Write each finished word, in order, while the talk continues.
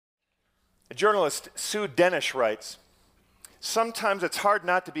Journalist Sue Denish writes, "Sometimes it's hard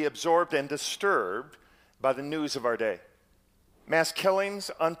not to be absorbed and disturbed by the news of our day. Mass killings,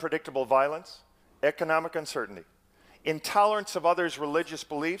 unpredictable violence, economic uncertainty, intolerance of others' religious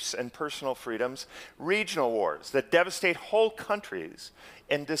beliefs and personal freedoms, regional wars that devastate whole countries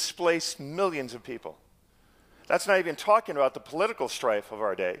and displace millions of people. That's not even talking about the political strife of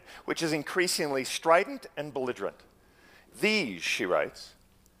our day, which is increasingly strident and belligerent. These," she writes,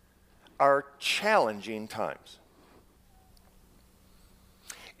 "are challenging times."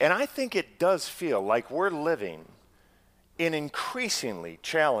 And I think it does feel like we're living in increasingly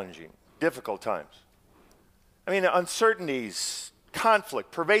challenging, difficult times. I mean, uncertainties,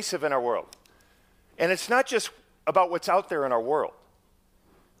 conflict, pervasive in our world. And it's not just about what's out there in our world.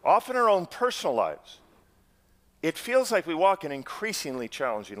 Often in our own personal lives, it feels like we walk in increasingly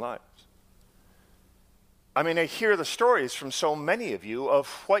challenging lives. I mean, I hear the stories from so many of you of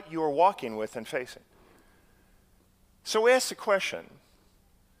what you are walking with and facing. So we ask the question,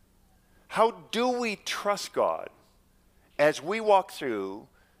 how do we trust God as we walk through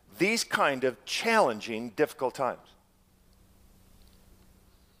these kind of challenging, difficult times?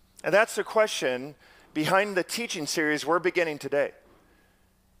 And that's the question behind the teaching series we're beginning today.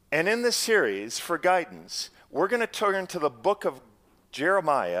 And in this series, for guidance, we're going to turn to the book of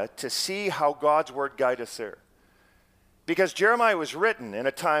Jeremiah to see how God's word guides us there. Because Jeremiah was written in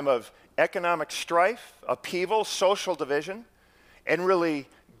a time of economic strife, upheaval, social division, and really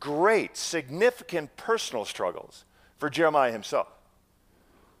great, significant personal struggles for Jeremiah himself.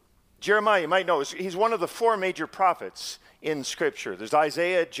 Jeremiah, you might know, he's one of the four major prophets in Scripture. There's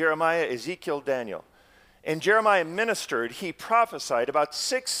Isaiah, Jeremiah, Ezekiel, Daniel. And Jeremiah ministered, he prophesied about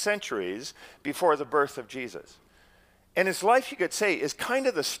 6 centuries before the birth of Jesus. And his life, you could say, is kind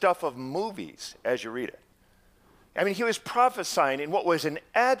of the stuff of movies as you read it. I mean, he was prophesying in what was an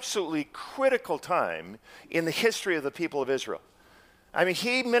absolutely critical time in the history of the people of Israel. I mean,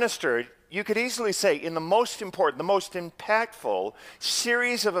 he ministered, you could easily say, in the most important, the most impactful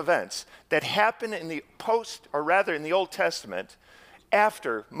series of events that happened in the in the Old Testament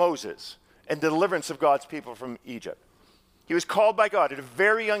after Moses and the deliverance of God's people from Egypt. He was called by God at a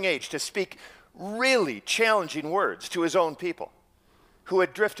very young age to speak really challenging words to his own people who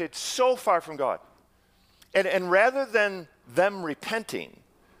had drifted so far from God. And rather than them repenting,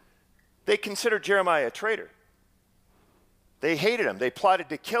 they considered Jeremiah a traitor. They hated him. They plotted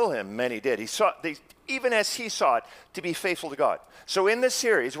to kill him. Many did. Even as he sought to be faithful to God. So in this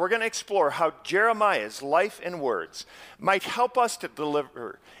series, we're going to explore how Jeremiah's life and words might help us to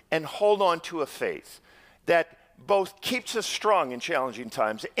deliver and hold on to a faith that both keeps us strong in challenging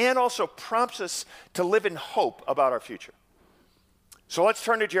times and also prompts us to live in hope about our future. So let's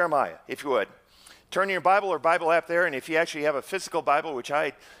turn to Jeremiah, if you would. Turn your Bible or Bible app there, and if you actually have a physical Bible, which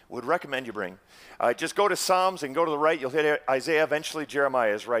I would recommend you bring, just go to Psalms and go to the right. You'll hit Isaiah. Eventually,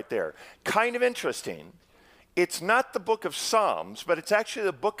 Jeremiah is right there. Kind of interesting. It's not the book of Psalms, but it's actually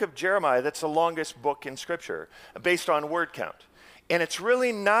the book of Jeremiah that's the longest book in Scripture, based on word count. And it's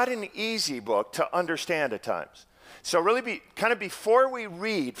really not an easy book to understand at times. So really before we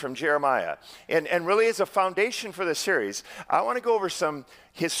read from Jeremiah, and really as a foundation for this series, I want to go over some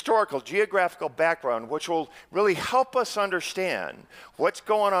historical, geographical background, which will really help us understand what's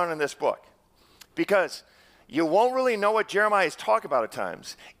going on in this book. Because you won't really know what Jeremiah is talking about at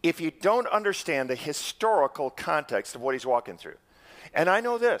times if you don't understand the historical context of what he's walking through. And I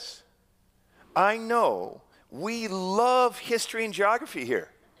know this. I know we love history and geography here,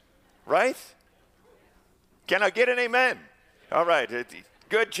 right? Can I get an amen? All right.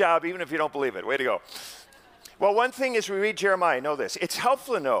 Good job, even if you don't believe it. Way to go. Well, one thing is we read Jeremiah, know this. It's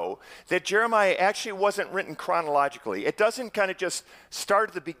helpful to know that Jeremiah actually wasn't written chronologically. It doesn't kind of just start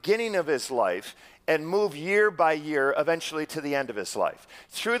at the beginning of his life and move year by year eventually to the end of his life.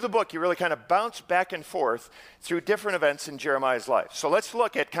 Through the book, you really kind of bounce back and forth through different events in Jeremiah's life. So let's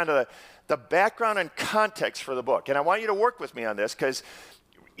look at kind of the background and context for the book. And I want you to work with me on this because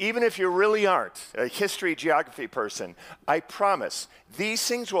even if you really aren't a history, geography person, I promise these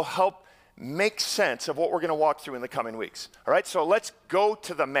things will help make sense of what we're going to walk through in the coming weeks. All right, so let's go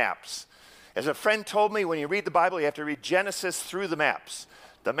to the maps. As a friend told me, when you read the Bible, you have to read Genesis through the maps.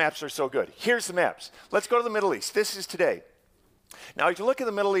 The maps are so good. Here's the maps. Let's go to the Middle East. This is today. Now, if you look at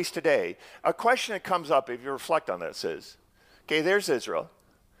the Middle East today, a question that comes up if you reflect on this is, okay, there's Israel.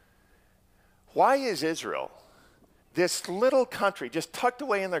 Why is Israel, this little country just tucked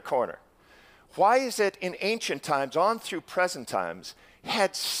away in their corner, why is it in ancient times on through present times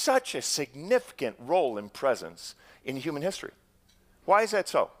had such a significant role and presence in human history? Why is that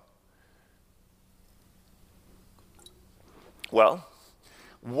so? Well,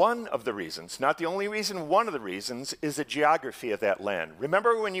 One of the reasons, not the only reason, one of the reasons is the geography of that land.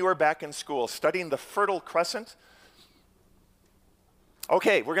 Remember when you were back in school studying the Fertile Crescent?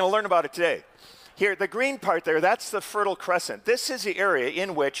 Okay, we're going to learn about it today. Here, the green part there, that's the Fertile Crescent. This is the area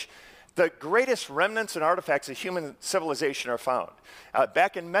in which the greatest remnants and artifacts of human civilization are found,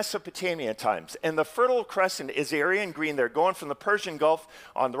 back in Mesopotamia times. And the Fertile Crescent is the area in green there, going from the Persian Gulf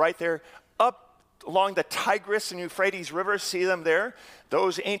on the right there, up along the Tigris and Euphrates rivers, see them there?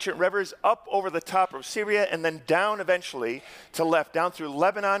 Those ancient rivers up over the top of Syria and then down eventually to left, down through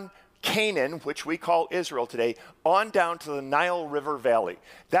Lebanon, Canaan, which we call Israel today, on down to the Nile River Valley.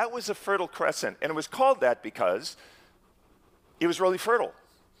 That was the Fertile Crescent, and it was called that because it was really fertile.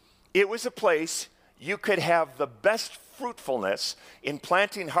 It was a place you could have the best fruitfulness in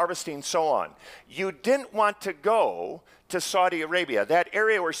planting, harvesting, so on. You didn't want to go to Saudi Arabia. That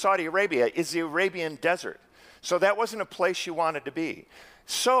area where Saudi Arabia is the Arabian desert. So that wasn't a place you wanted to be.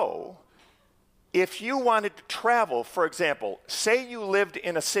 So if you wanted to travel, for example, say you lived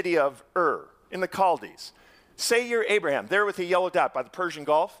in a city of Ur, in the Chaldees. Say you're Abraham, there with the yellow dot by the Persian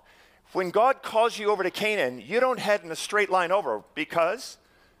Gulf. When God calls you over to Canaan, you don't head in a straight line over because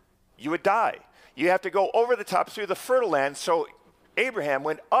you would die. You have to go over the top through the fertile land. So Abraham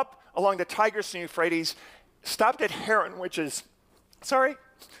went up along the Tigris and Euphrates, stopped at Haran, which is,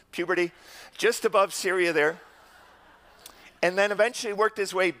 puberty, just above Syria there, and then eventually worked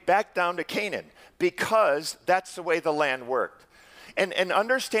his way back down to Canaan because that's the way the land worked. And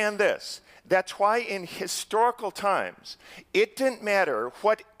understand this, that's why in historical times, it didn't matter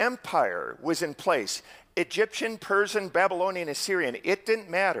what empire was in place, Egyptian, Persian, Babylonian, Assyrian, it didn't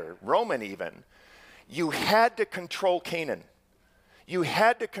matter, Roman even, you had to control Canaan. You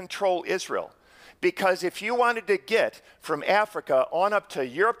had to control Israel. Because if you wanted to get from Africa on up to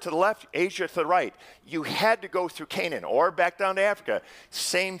Europe to the left, Asia to the right, you had to go through Canaan or back down to Africa.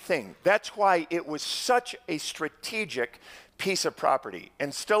 Same thing. That's why it was such a strategic piece of property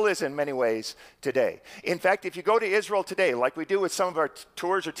and still is in many ways today. In fact, if you go to Israel today, like we do with some of our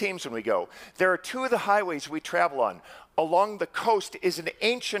tours or teams when we go, there are two of the highways we travel on. Along the coast is an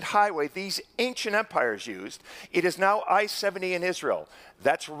ancient highway these ancient empires used. It is now I-70 in Israel.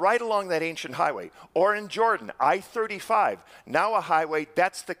 That's right along that ancient highway. Or in Jordan, I-35, now a highway.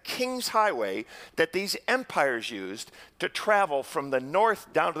 That's the King's Highway that these empires used to travel from the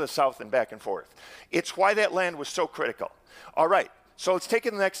north down to the south and back and forth. It's why that land was so critical. All right, so let's take it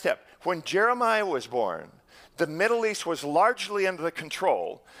to the next step. When Jeremiah was born, the Middle East was largely under the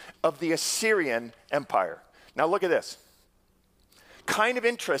control of the Assyrian Empire. Now look at this. Kind of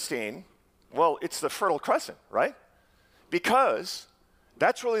interesting, well, it's the Fertile Crescent, right? Because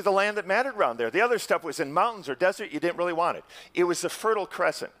that's really the land that mattered around there. The other stuff was in mountains or desert, you didn't really want it. It was the Fertile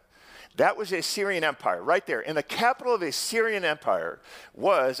Crescent. That was the Assyrian Empire, right there. And the capital of the Assyrian Empire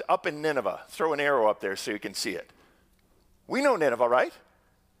was up in Nineveh. Throw an arrow up there so you can see it. We know Nineveh, right?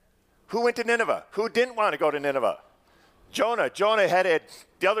 Who went to Nineveh? Who didn't want to go to Nineveh? Jonah. Jonah headed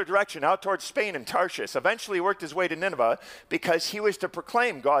the other direction, out towards Spain and Tarshish. Eventually he worked his way to Nineveh because he was to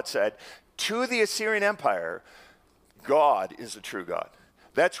proclaim, God said, to the Assyrian Empire, God is the true God.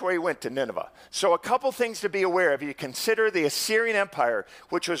 That's where he went, to Nineveh. So a couple things to be aware of. You consider the Assyrian Empire,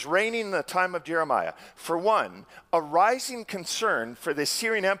 which was reigning in the time of Jeremiah. For one, a rising concern for the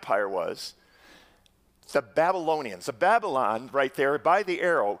Assyrian Empire was the Babylonians. The Babylon, right there by the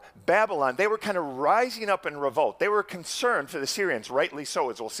arrow, Babylon, they were kind of rising up in revolt. They were concerned for the Syrians, rightly so,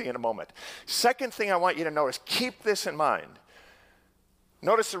 as we'll see in a moment. Second thing I want you to notice, keep this in mind.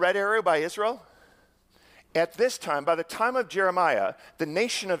 Notice the red arrow by Israel? At this time, by the time of Jeremiah, the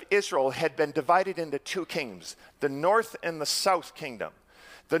nation of Israel had been divided into two kingdoms, the north and the south kingdom.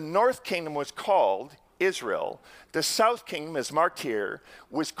 The north kingdom was called Israel. The south kingdom, as marked here,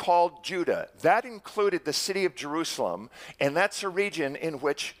 was called Judah. That included the city of Jerusalem, and that's a region in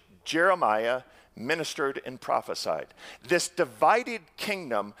which Jeremiah ministered and prophesied. This divided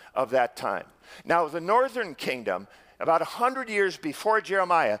kingdom of that time. Now, the northern kingdom, about 100 years before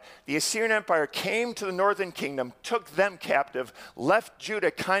Jeremiah, the Assyrian Empire came to the northern kingdom, took them captive, left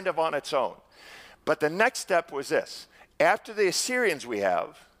Judah kind of on its own. But the next step was this. After the Assyrians we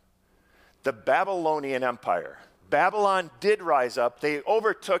have the Babylonian Empire. Babylon did rise up. They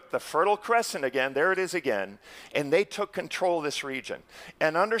overtook the Fertile Crescent again. There it is again. And they took control of this region.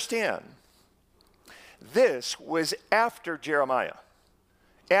 And understand, this was after Jeremiah,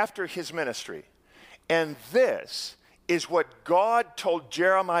 after his ministry. And this is what God told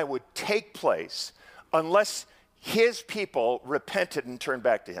Jeremiah would take place unless his people repented and turned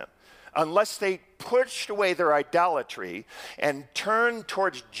back to him. Unless they pushed away their idolatry and turned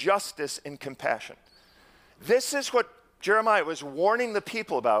towards justice and compassion. This is what Jeremiah was warning the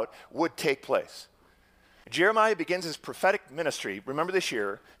people about would take place. Jeremiah begins his prophetic ministry, remember this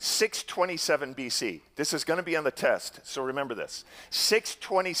year, 627 BC. This is going to be on the test, so remember this.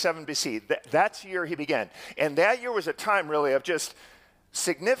 627 BC, that's the year he began. And that year was a time really of just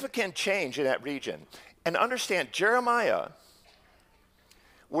significant change in that region. And understand, Jeremiah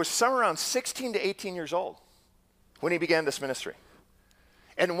was somewhere around 16 to 18 years old when he began this ministry.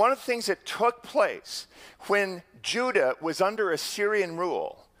 And one of the things that took place when Judah was under Assyrian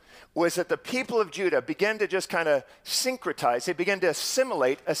rule was that the people of Judah began to just kind of syncretize. They began to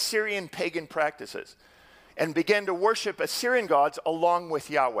assimilate Assyrian pagan practices and began to worship Assyrian gods along with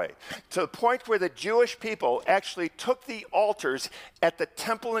Yahweh, to the point where the Jewish people actually took the altars at the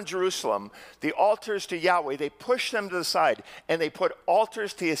temple in Jerusalem, the altars to Yahweh, they pushed them to the side, and they put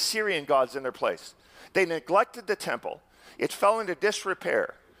altars to the Assyrian gods in their place. They neglected the temple. It fell into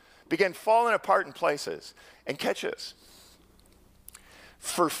disrepair, began falling apart in places. And catch this.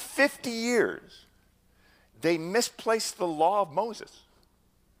 For 50 years, they misplaced the law of Moses.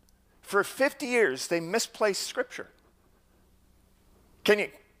 For 50 years, they misplaced Scripture. Can you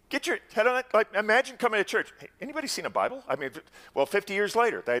get your head on it? Like, imagine coming to church. Hey, anybody seen a Bible? I mean, well, 50 years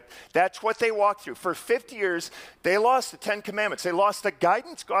later, that's what they walked through. For 50 years, they lost the Ten Commandments. They lost the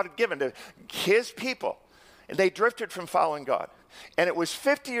guidance God had given to his people. And they drifted from following God. And it was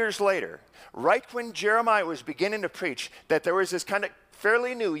 50 years later, right when Jeremiah was beginning to preach, that there was this kind of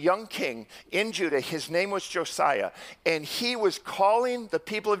fairly new young king in Judah. His name was Josiah, and he was calling the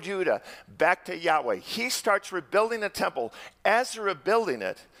people of Judah back to Yahweh. He starts rebuilding the temple. As they're rebuilding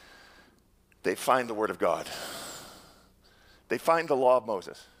it, they find the Word of God. They find the law of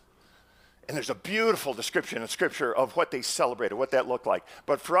Moses. And there's a beautiful description in Scripture of what they celebrated, what that looked like.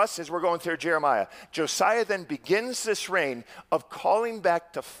 But for us, as we're going through Jeremiah, Josiah then begins this reign of calling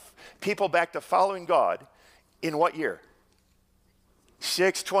back to people back to following God in what year?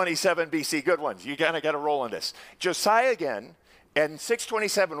 627 BC. Good ones. You kind of got to roll on this. Josiah again, in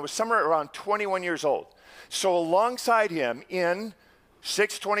 627, was somewhere around 21 years old. So alongside him in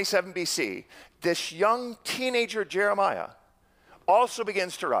 627 BC, this young teenager Jeremiah also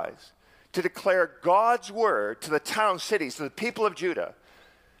begins to rise to declare God's word to the towns, cities, to the people of Judah,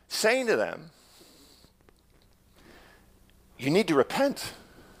 saying to them, you need to repent.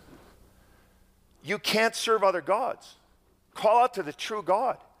 You can't serve other gods. Call out to the true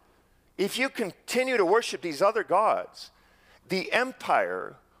God. If you continue to worship these other gods, the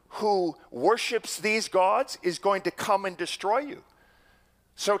empire who worships these gods is going to come and destroy you.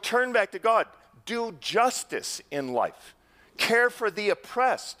 So turn back to God. Do justice in life. Care for the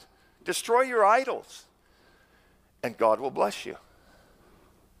oppressed. Destroy your idols. And God will bless you.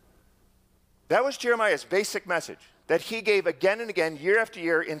 That was Jeremiah's basic message that he gave again and again, year after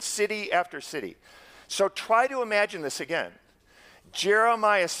year, in city after city. So try to imagine this again.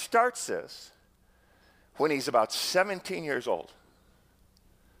 Jeremiah starts this when he's about 17 years old.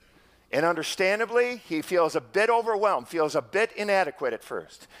 And understandably, he feels a bit overwhelmed, feels a bit inadequate at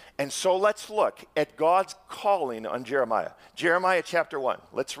first. And so let's look at God's calling on Jeremiah. Jeremiah chapter 1.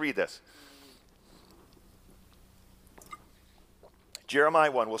 Let's read this.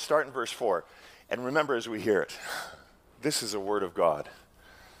 Jeremiah 1, we'll start in verse 4. And remember as we hear it, this is a word of God.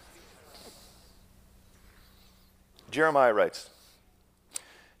 Jeremiah writes,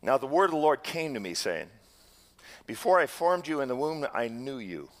 now the word of the Lord came to me, saying, before I formed you in the womb, I knew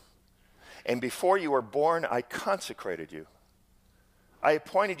you. And before you were born, I consecrated you. I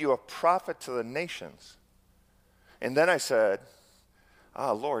appointed you a prophet to the nations. And then I said,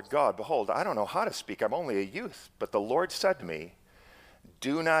 Lord God, behold, I don't know how to speak. I'm only a youth. But the Lord said to me,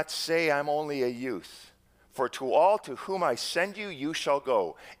 do not say I'm only a youth. For to all to whom I send you, you shall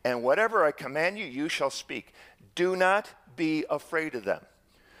go. And whatever I command you, you shall speak. Do not be afraid of them.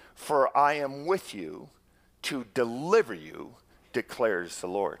 For I am with you to deliver you, declares the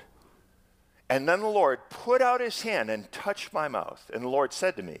Lord. And then the Lord put out his hand and touched my mouth. And the Lord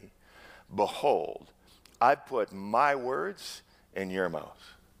said to me, behold, I've put my words in your mouth.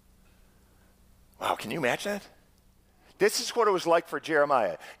 Wow, can you imagine that? This is what it was like for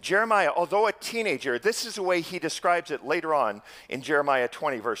Jeremiah. Jeremiah, although a teenager, this is the way he describes it later on in Jeremiah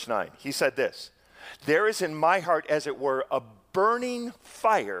 20, verse 9. He said this, there is in my heart, as it were, a burning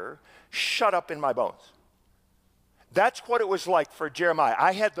fire shut up in my bones. That's what it was like for Jeremiah.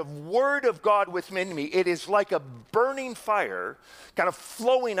 I had the word of God within me. It is like a burning fire kind of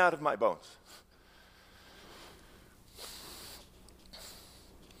flowing out of my bones.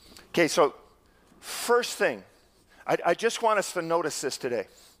 Okay, so first thing, I just want us to notice this today.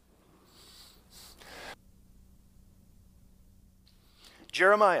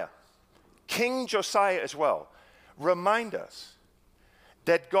 Jeremiah, King Josiah as well, remind us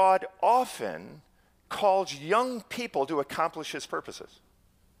that God often calls young people to accomplish his purposes.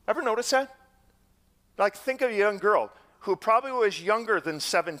 Ever notice that? Like, think of a young girl who probably was younger than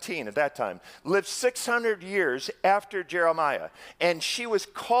 17 at that time, lived 600 years after Jeremiah, and she was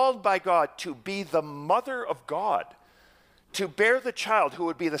called by God to be the mother of God, to bear the child who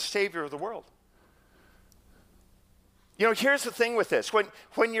would be the Savior of the world. You know, here's the thing with this.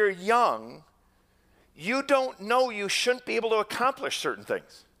 When you're young, you don't know you shouldn't be able to accomplish certain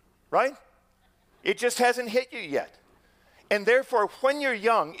things, right? It just hasn't hit you yet. And therefore, when you're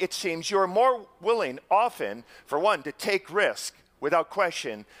young, it seems you're more willing often, for one, to take risk without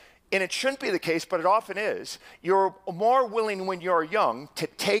question. And it shouldn't be the case, but it often is. You're more willing when you're young to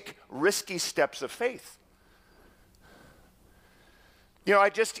take risky steps of faith. You know,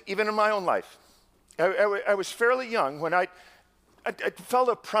 even in my own life, I was fairly young when I felt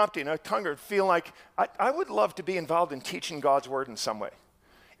a prompting, a hunger, feel like I would love to be involved in teaching God's word in some way.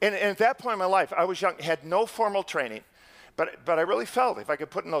 And at that point in my life, I was young, had no formal training, but I really felt, if I could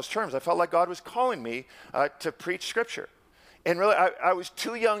put it in those terms, I felt like God was calling me to preach Scripture. And really, I was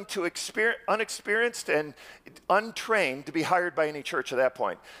too young, unexperienced and untrained to be hired by any church at that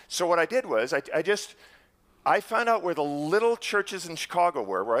point. So what I did was I found out where the little churches in Chicago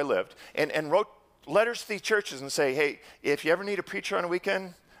were, where I lived, and wrote letters to these churches and say, hey, if you ever need a preacher on a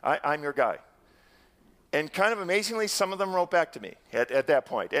weekend, I'm your guy. And kind of amazingly, some of them wrote back to me at that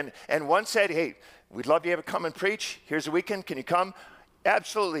point. And one said, hey, we'd love you to come and preach. Here's a weekend. Can you come?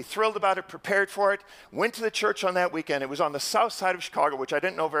 Absolutely thrilled about it, prepared for it. Went to the church on that weekend. It was on the south side of Chicago, which I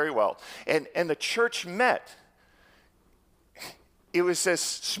didn't know very well. And the church met. It was this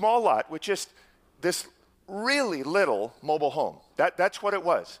small lot with just this really little mobile home. That's what it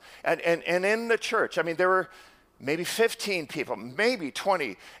was. And in the church, I mean, there were maybe 15 people, maybe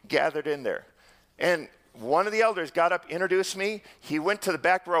 20 gathered in there. And one of the elders got up, introduced me. He went to the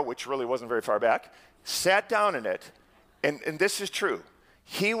back row, which really wasn't very far back, sat down in it, and this is true.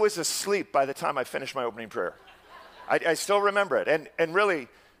 He was asleep by the time I finished my opening prayer. I still remember it. And really,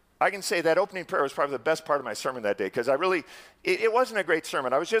 I can say that opening prayer was probably the best part of my sermon that day, because it wasn't a great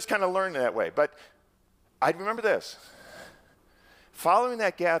sermon. I was just kind of learning that way. But I remember this. Following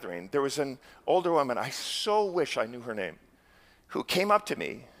that gathering, there was an older woman, I so wish I knew her name, who came up to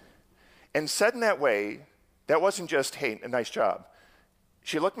me and said in that way, that wasn't just, hey, a nice job.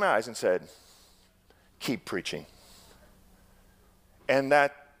 She looked in my eyes and said, keep preaching. And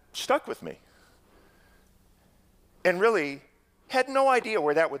that stuck with me. And really had no idea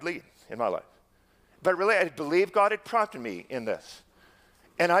where that would lead in my life. But really, I believe God had prompted me in this.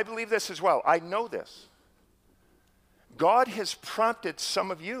 And I believe this as well. I know this. God has prompted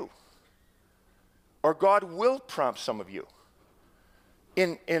some of you, or God will prompt some of you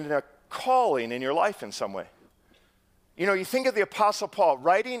in a calling in your life in some way. You know, you think of the Apostle Paul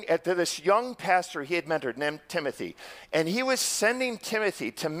writing to this young pastor he had mentored named Timothy, and he was sending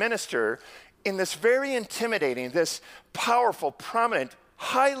Timothy to minister in this very intimidating, this powerful, prominent,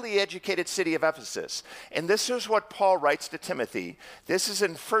 highly educated city of Ephesus. And this is what Paul writes to Timothy. This is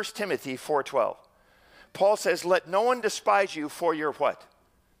in 1 Timothy 4:12. Paul says, let no one despise you for your what?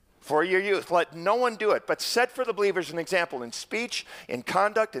 For your youth. Let no one do it, but set for the believers an example in speech, in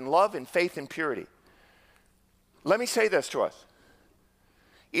conduct, in love, in faith, in purity. Let me say this to us.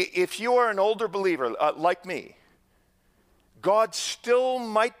 If you are an older believer like me, God still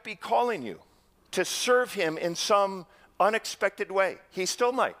might be calling you to serve him in some unexpected way. He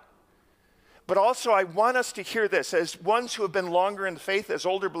still might. But also, I want us to hear this as ones who have been longer in the faith, as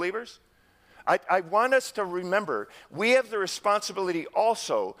older believers. I want us to remember we have the responsibility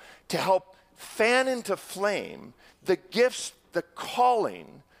also to help fan into flame the gifts, the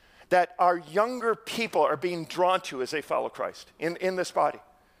calling that our younger people are being drawn to as they follow Christ in this body.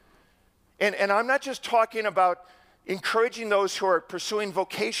 And I'm not just talking about encouraging those who are pursuing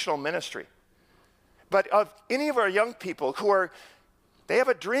vocational ministry, but of any of our young people they have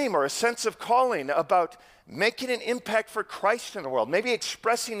a dream or a sense of calling about making an impact for Christ in the world, maybe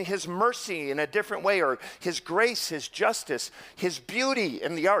expressing his mercy in a different way, or his grace, his justice, his beauty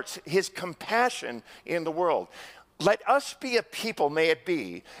in the arts, his compassion in the world. Let us be a people, may it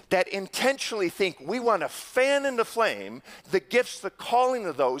be, that intentionally think we want to fan into flame the gifts, the calling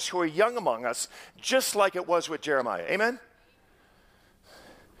of those who are young among us, just like it was with Jeremiah. Amen?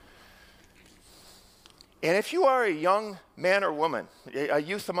 And if you are a young man or woman, a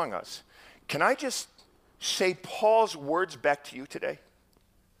youth among us, can I just say Paul's words back to you today?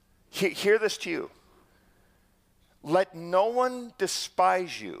 Hear this to you. Let no one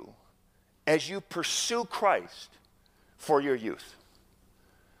despise you as you pursue Christ for your youth.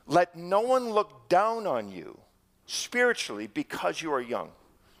 Let no one look down on you spiritually because you are young.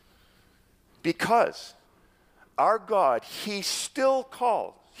 Because our God, he still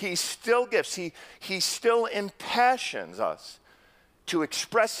calls, he still gives, he still impassions us to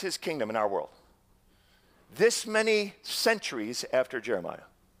express his kingdom in our world. This many centuries after Jeremiah.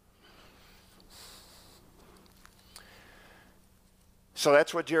 So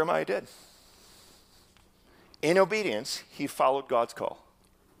that's what Jeremiah did. In obedience, he followed God's call.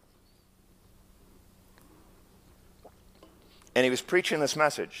 And he was preaching this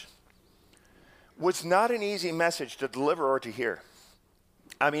message. It was not an easy message to deliver or to hear.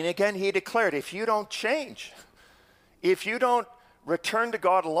 I mean, again, he declared, if you don't change, if you don't return to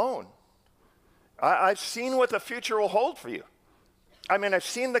God alone, I've seen what the future will hold for you. I mean, I've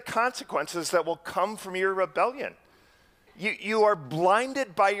seen the consequences that will come from your rebellion. You are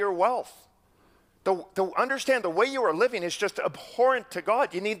blinded by your wealth. Understand the way you are living is just abhorrent to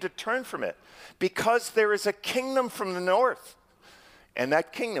God. You need to turn from it because there is a kingdom from the north. And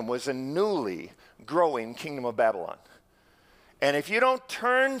that kingdom was a newly growing kingdom of Babylon. And if you don't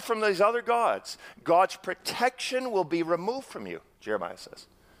turn from these other gods, God's protection will be removed from you, Jeremiah says.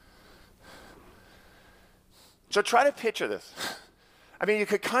 So try to picture this. I mean, you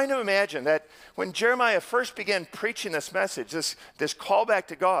could kind of imagine that when Jeremiah first began preaching this message, this call back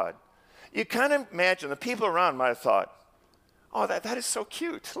to God, you kind of imagine the people around might have thought, oh, that is so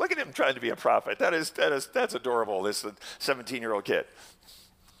cute. Look at him trying to be a prophet. That's adorable, this 17-year-old kid.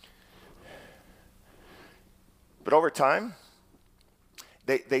 But over time,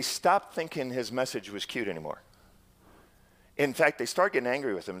 they stopped thinking his message was cute anymore. In fact, they started getting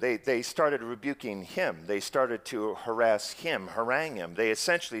angry with him. They started rebuking him. They started to harass him, harangue him. They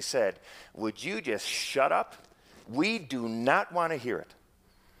essentially said, would you just shut up? We do not want to hear it.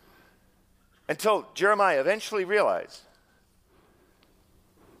 Until Jeremiah eventually realized,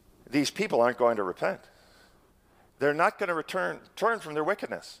 these people aren't going to repent. They're not going to turn from their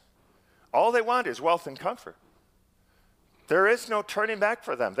wickedness. All they want is wealth and comfort. There is no turning back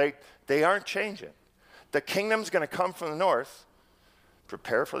for them. They aren't changing. The kingdom's going to come from the north.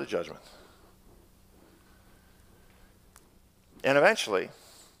 Prepare for the judgment. And eventually,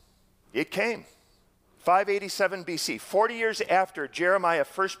 it came. 587 BC, 40 years after Jeremiah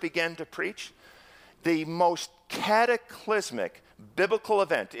first began to preach, the most cataclysmic biblical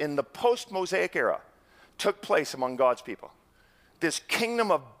event in the post-Mosaic era took place among God's people. This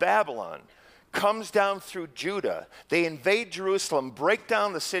kingdom of Babylon comes down through Judah. They invade Jerusalem, break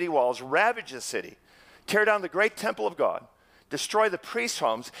down the city walls, ravage the city, tear down the great temple of God, destroy the priest's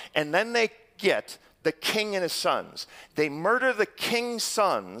homes, and then they get the king and his sons. They murder the king's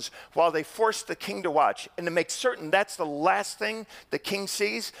sons while they force the king to watch. And to make certain that's the last thing the king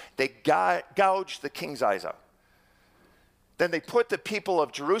sees, they gouge the king's eyes out. Then they put the people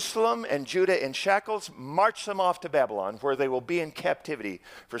of Jerusalem and Judah in shackles, march them off to Babylon, where they will be in captivity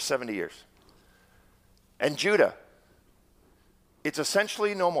for 70 years. And Judah, it's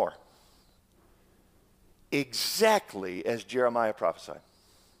essentially no more. Exactly as Jeremiah prophesied.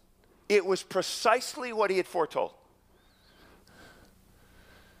 It was precisely what he had foretold.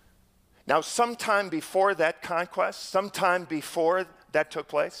 Now, sometime before that conquest, sometime before that took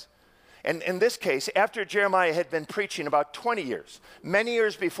place, and in this case, after Jeremiah had been preaching about 20 years, many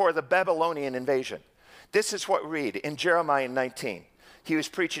years before the Babylonian invasion, this is what we read in Jeremiah 19. He was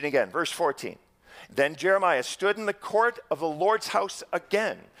preaching again, verse 14. Then Jeremiah stood in the court of the Lord's house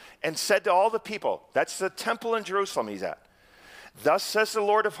again and said to all the people, that's the temple in Jerusalem he's at, thus says the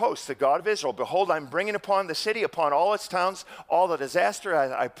Lord of hosts, the God of Israel, behold, I'm bringing upon the city, upon all its towns, all the disaster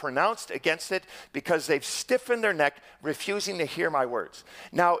I pronounced against it, because they've stiffened their neck, refusing to hear my words.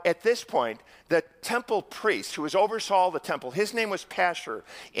 Now, at this point, the temple priest who oversaw the temple, his name was Pashur,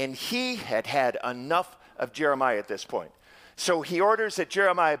 and he had had enough of Jeremiah at this point. So he orders that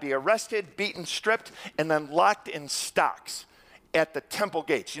Jeremiah be arrested, beaten, stripped, and then locked in stocks at the temple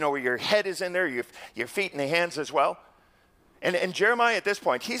gates. You know, where your head is in there, your feet and the hands as well. And Jeremiah at this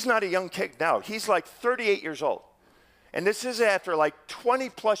point, he's not a young kid now. He's like 38 years old. And this is after like 20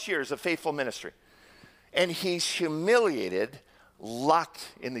 plus years of faithful ministry. And he's humiliated, locked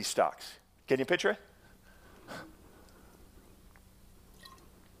in these stocks. Can you picture it?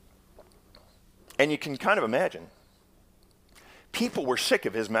 And you can kind of imagine. People were sick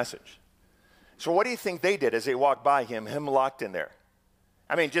of his message. So what do you think they did as they walked by him locked in there?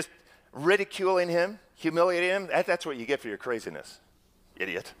 I mean, just ridiculing him, humiliating him. That's what you get for your craziness,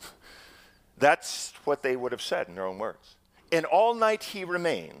 idiot. That's what they would have said in their own words. And all night he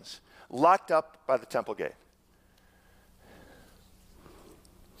remains locked up by the temple gate.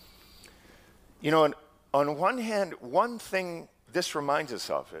 You know, on one hand, one thing this reminds us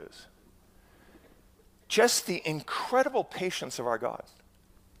of is just the incredible patience of our God.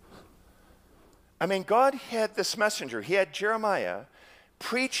 I mean, God had this messenger. He had Jeremiah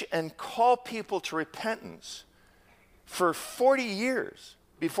preach and call people to repentance for 40 years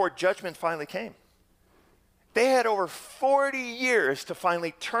before judgment finally came. They had over 40 years to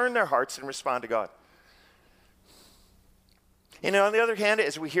finally turn their hearts and respond to God. And on the other hand,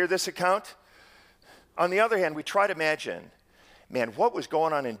 as we hear this account, on the other hand, we try to imagine, man, what was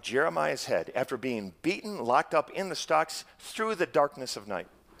going on in Jeremiah's head after being beaten, locked up in the stocks through the darkness of night?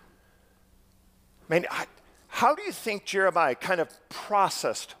 Man, how do you think Jeremiah kind of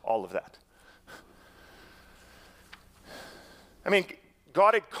processed all of that? I mean,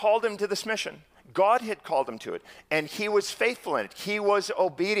 God had called him to this mission. God had called him to it, and he was faithful in it. He was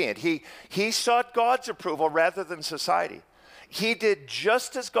obedient. He sought God's approval rather than society. He did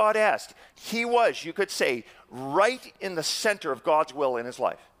just as God asked. He was, you could say, right in the center of God's will in his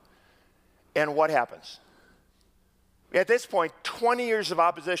life. And what happens? At this point, 20 years of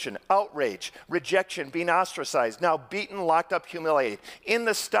opposition, outrage, rejection, being ostracized, now beaten, locked up, humiliated, in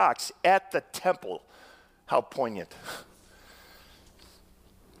the stocks, at the temple. How poignant.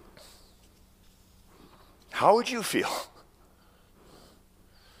 How would you feel?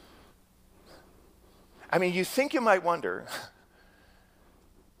 I mean, you think you might wonder,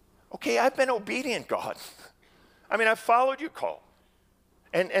 okay, I've been obedient, God. I mean, I've followed your call.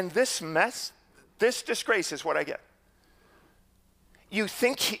 And this mess, this disgrace is what I get. You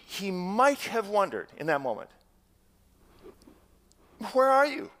think he might have wondered in that moment, where are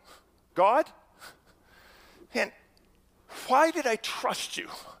you, God? And why did I trust you?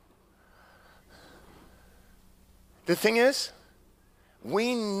 The thing is,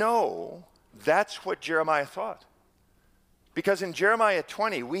 we know that's what Jeremiah thought. Because in Jeremiah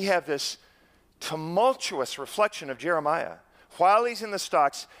 20, we have this tumultuous reflection of Jeremiah while he's in the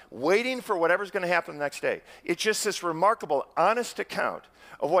stocks, waiting for whatever's going to happen the next day. It's just this remarkable, honest account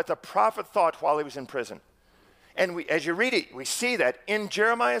of what the prophet thought while he was in prison. And as you read it, we see that in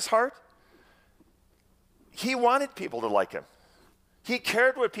Jeremiah's heart, he wanted people to like him. He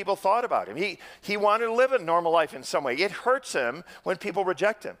cared what people thought about him. He wanted to live a normal life in some way. It hurts him when people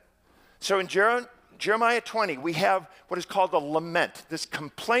reject him. So in Jeremiah 20, we have what is called a lament, this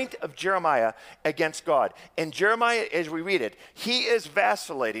complaint of Jeremiah against God. And Jeremiah, as we read it, he is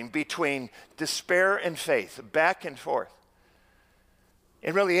vacillating between despair and faith, back and forth.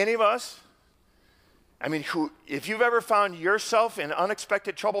 And really, any of us, I mean, if you've ever found yourself in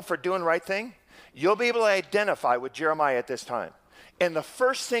unexpected trouble for doing the right thing, you'll be able to identify with Jeremiah at this time. And the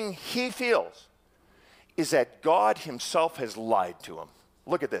first thing he feels is that God himself has lied to him.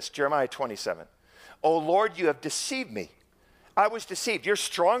 Look at this, Jeremiah 27. "O Lord, you have deceived me. I was deceived. You're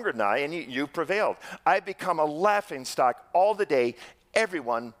stronger than I, and you prevailed. I've become a laughingstock all the day.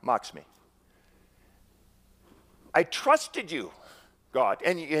 Everyone mocks me. I trusted you, God,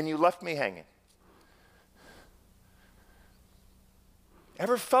 and you left me hanging."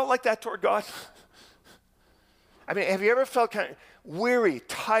 Ever felt like that toward God? I mean, have you ever felt kind of weary,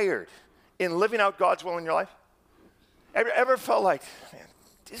 tired in living out God's will in your life? Ever felt like, man,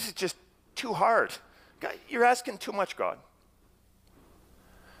 this is just too hard? God, you're asking too much, God.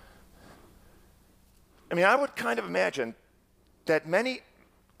 I mean, I would kind of imagine that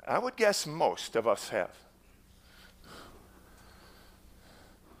I would guess most of us have.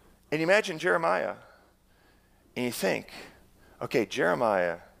 And you imagine Jeremiah, and you think, okay,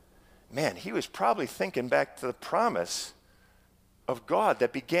 Jeremiah, man, he was probably thinking back to the promise of God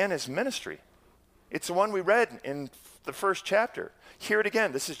that began his ministry. It's the one we read in the first chapter. Hear it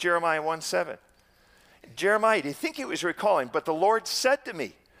again. This is Jeremiah 1:7. Jeremiah, do you think he was recalling? "But the Lord said to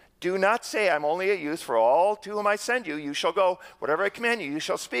me, do not say I'm only a youth, for all to whom I send you, you shall go. Whatever I command you, you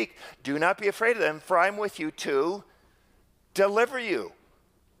shall speak. Do not be afraid of them, for I'm with you to deliver you,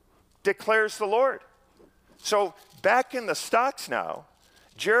 declares the Lord." So back in the stocks now,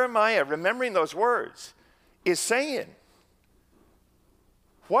 Jeremiah, remembering those words, is saying,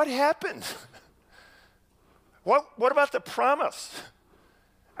 what happened? What about the promise?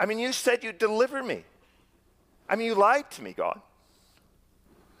 I mean, you said you'd deliver me. I mean, you lied to me, God.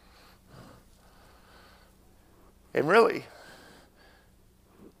 And really,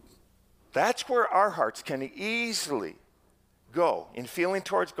 that's where our hearts can easily go in feeling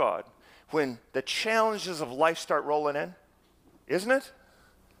towards God when the challenges of life start rolling in, isn't it?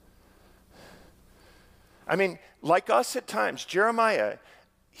 I mean, like us at times, Jeremiah,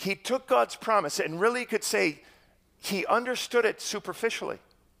 he took God's promise and really could say he understood it superficially.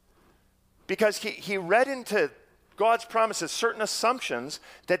 Because he read into God's promises certain assumptions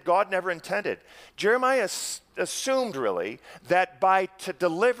that God never intended. Jeremiah assumed really that to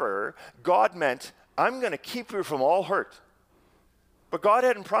deliver, God meant I'm going to keep you from all hurt. But God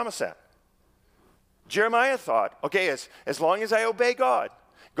hadn't promised that. Jeremiah thought, okay, as long as I obey God,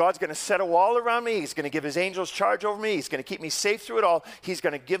 God's going to set a wall around me. He's going to give his angels charge over me. He's going to keep me safe through it all. He's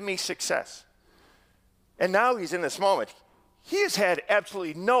going to give me success. And now he's in this moment. He has had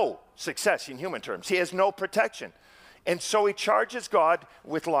absolutely no success in human terms. He has no protection. And so he charges God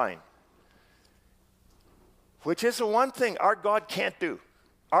with lying, which is the one thing our God can't do.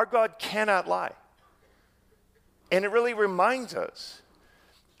 Our God cannot lie. And it really reminds us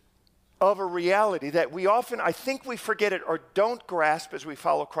of a reality that we often, I think we forget it or don't grasp as we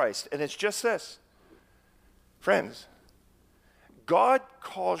follow Christ. And it's just this. Friends, God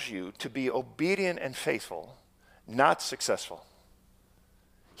calls you to be obedient and faithful, not successful.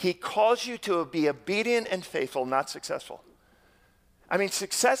 He calls you to be obedient and faithful, not successful. I mean,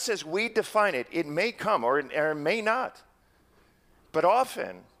 success as we define it, it may come or it may not. But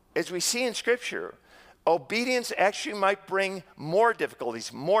often, as we see in Scripture, obedience actually might bring more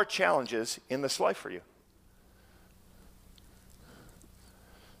difficulties, more challenges in this life for you.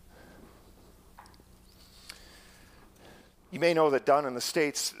 You may know that down in the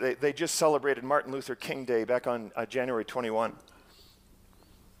States, they just celebrated Martin Luther King Day back on January 21.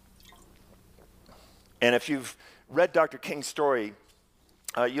 And if you've read Dr. King's story,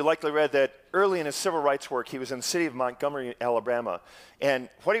 you likely read that early in his civil rights work, he was in the city of Montgomery, Alabama. And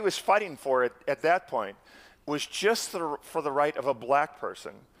what he was fighting for at that point was just for the right of a black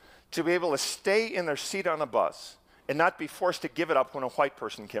person to be able to stay in their seat on a bus and not be forced to give it up when a white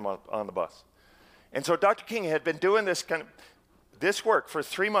person came on the bus. And so Dr. King had been doing this work for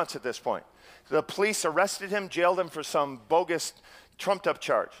 3 months at this point. The police arrested him, jailed him for some bogus, trumped-up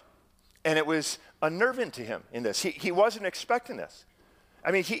charge. And it was unnerving to him in this. He wasn't expecting this.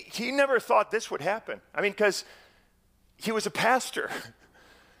 I mean, he never thought this would happen. I mean, because he was a pastor.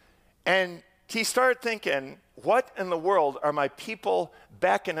 And he started thinking, what in the world are my people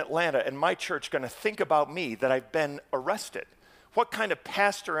back in Atlanta and my church going to think about me that I've been arrested? What kind of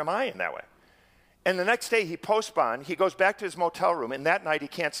pastor am I in that way? And the next day he posts bond, he goes back to his motel room, and that night he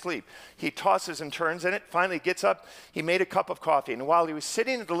can't sleep. He tosses and turns in it, finally gets up, he made a cup of coffee. And while he was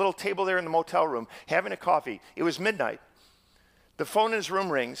sitting at the little table there in the motel room having a coffee, it was midnight. The phone in his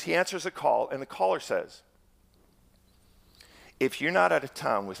room rings, he answers the call, and the caller says, if you're not out of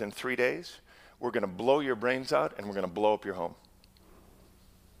town within 3 days, we're going to blow your brains out and we're going to blow up your home.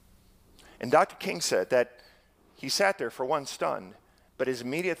 And Dr. King said that he sat there for one stunned, but his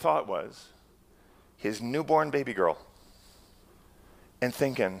immediate thought was his newborn baby girl and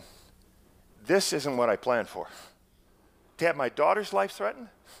thinking, this isn't what I planned for. To have my daughter's life threatened?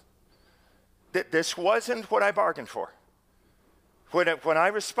 This wasn't what I bargained for. When I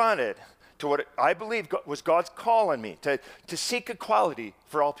responded to what I believe was God's call on me, to seek equality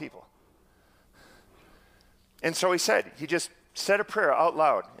for all people. And so he just said a prayer out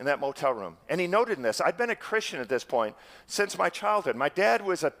loud in that motel room. And he noted in this, I'd been a Christian at this point since my childhood. My dad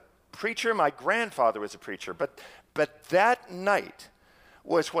was a preacher, my grandfather was a preacher. But that night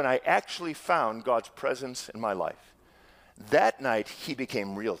was when I actually found God's presence in my life. That night, he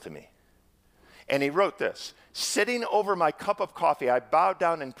became real to me. And he wrote this, sitting over my cup of coffee, I bowed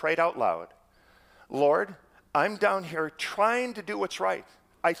down and prayed out loud, Lord, I'm down here trying to do what's right.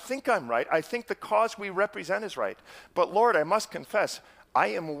 I think I'm right. I think the cause we represent is right. But Lord, I must confess, I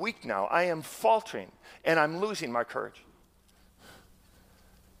am weak now. I am faltering, and I'm losing my courage.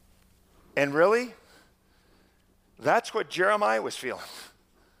 And really, that's what Jeremiah was feeling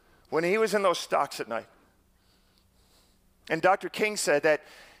when he was in those stocks at night. And Dr. King said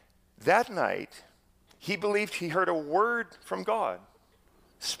that night, he believed he heard a word from God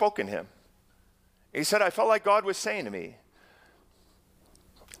spoken to him. He said, I felt like God was saying to me,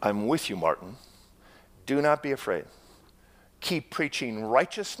 I'm with you, Martin. Do not be afraid. Keep preaching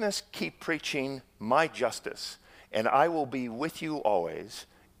righteousness, keep preaching my justice, and I will be with you always,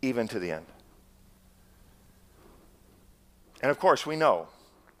 even to the end. And of course, we know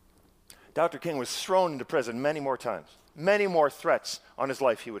Dr. King was thrown into prison many more times, many more threats on his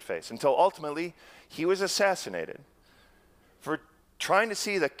life he would face, until ultimately he was assassinated for trying to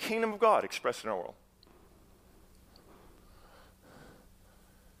see the kingdom of God expressed in our world.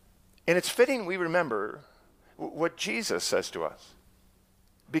 And it's fitting we remember what Jesus says to us.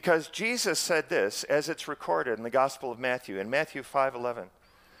 Because Jesus said this, as it's recorded in the Gospel of Matthew, in Matthew 5:11.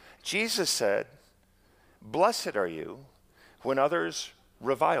 Jesus said, blessed are you when others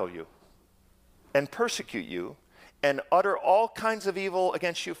revile you and persecute you and utter all kinds of evil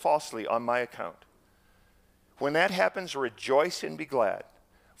against you falsely on my account. When that happens, rejoice and be glad,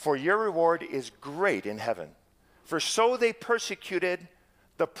 for your reward is great in heaven. For so they persecuted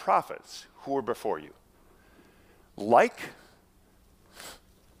the prophets who were before you. Like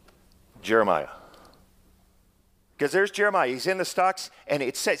Jeremiah. Because there's Jeremiah, he's in the stocks, and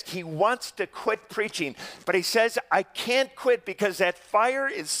it says he wants to quit preaching, but he says, I can't quit because that fire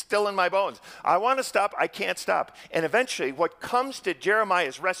is still in my bones. I want to stop, I can't stop. And eventually, what comes to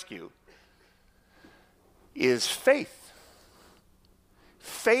Jeremiah's rescue is faith.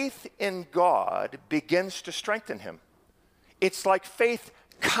 Faith in God begins to strengthen him. It's like faith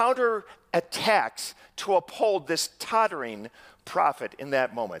counterattacks to uphold this tottering prophet in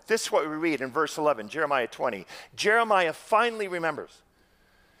that moment. This is what we read in verse 11, Jeremiah 20. Jeremiah finally remembers,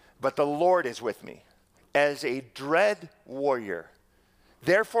 but the Lord is with me as a dread warrior.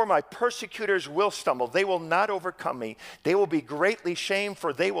 Therefore my persecutors will stumble. They will not overcome me. They will be greatly shamed,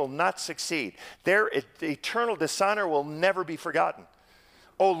 for they will not succeed. Their eternal dishonor will never be forgotten.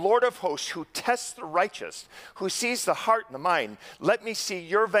 O Lord of hosts, who tests the righteous, who sees the heart and the mind, let me see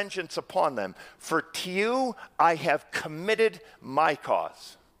your vengeance upon them. For to you I have committed my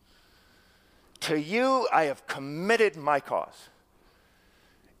cause. To you I have committed my cause.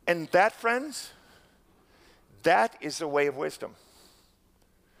 And that, friends, that is the way of wisdom.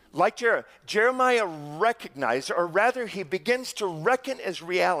 Like Jeremiah recognized, or rather he begins to reckon as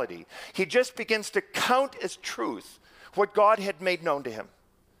reality. He just begins to count as truth what God had made known to him.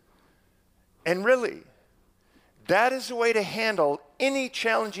 And really, that is the way to handle any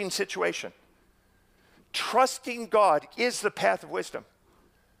challenging situation. Trusting God is the path of wisdom.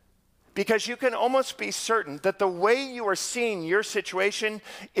 Because you can almost be certain that the way you are seeing your situation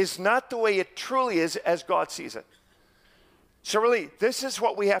is not the way it truly is as God sees it. So really, this is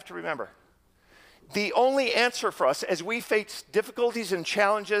what we have to remember. The only answer for us as we face difficulties and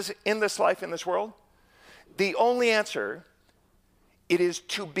challenges in this life, in this world, the only answer, it is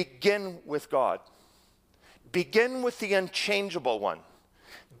to begin with God. Begin with the unchangeable one.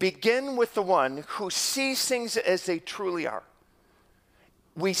 Begin with the one who sees things as they truly are.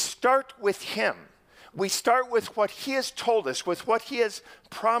 We start with him. We start with what he has told us, with what he has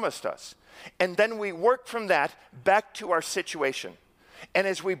promised us. And then we work from that back to our situation. And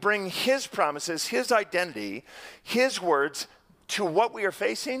as we bring his promises, his identity, his words to what we are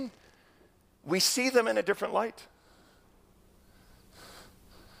facing, we see them in a different light.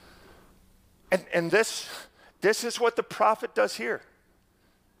 And this is what the prophet does here.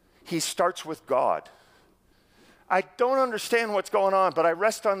 He starts with God. I don't understand what's going on, but I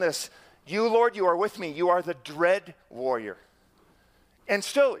rest on this. You, Lord, you are with me. You are the dread warrior. And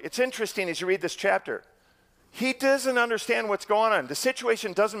still, it's interesting as you read this chapter. He doesn't understand what's going on. The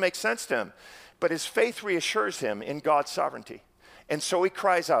situation doesn't make sense to him, but his faith reassures him in God's sovereignty. And so he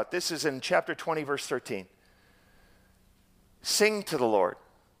cries out. This is in chapter 20, verse 13. Sing to the Lord.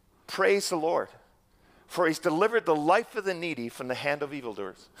 Praise the Lord, for he's delivered the life of the needy from the hand of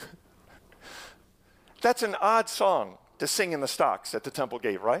evildoers. That's an odd song to sing in the stocks at the temple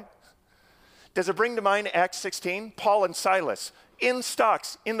gate, right? Does it bring to mind Acts 16? Paul and Silas in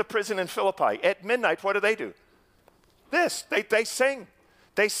stocks in the prison in Philippi. At midnight, what do? This, they sing.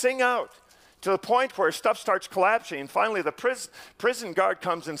 They sing out to the point where stuff starts collapsing. And finally, the prison guard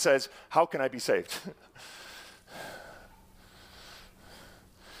comes and says, how can I be saved?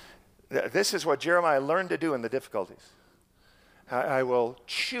 This is what Jeremiah learned to do in the difficulties. I will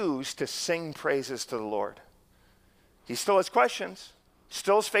choose to sing praises to the Lord. He still has questions,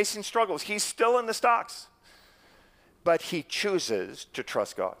 still is facing struggles. He's still in the stocks. But he chooses to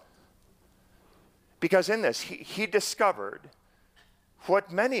trust God. Because in this, he discovered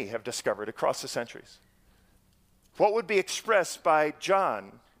what many have discovered across the centuries. What would be expressed by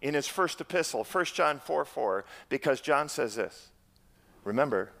John in his first epistle, 1 John 4:4, because John says this,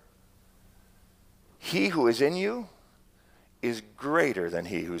 remember, he who is in you is greater than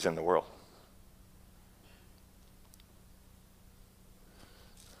he who's in the world.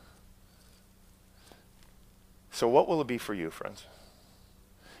 So what will it be for you, friends?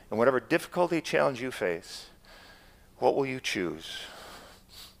 And whatever difficulty, challenge you face, what will you choose?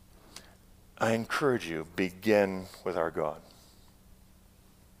 I encourage you, begin with our God.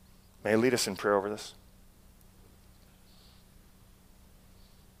 May I lead us in prayer over this?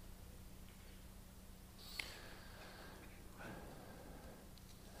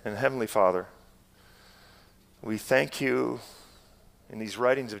 And Heavenly Father, we thank you in these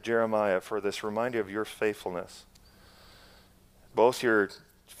writings of Jeremiah for this reminder of your faithfulness. Both your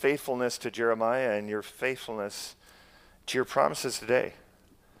faithfulness to Jeremiah and your faithfulness to your promises today.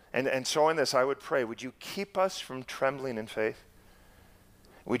 And so in this, I would pray, would you keep us from trembling in faith?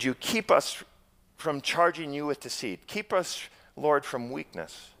 Would you keep us from charging you with deceit? Keep us, Lord, from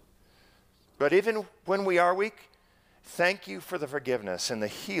weakness. But even when we are weak, Thank you for the forgiveness and the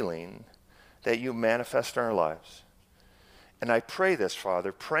healing that you manifest in our lives. And I pray this,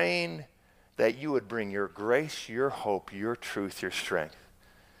 Father, praying that you would bring your grace, your hope, your truth, your strength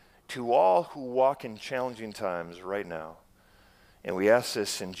to all who walk in challenging times right now. And we ask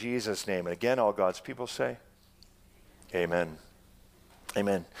this in Jesus' name. And again, all God's people say, amen.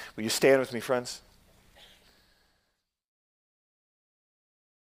 Amen. Will you stand with me, friends?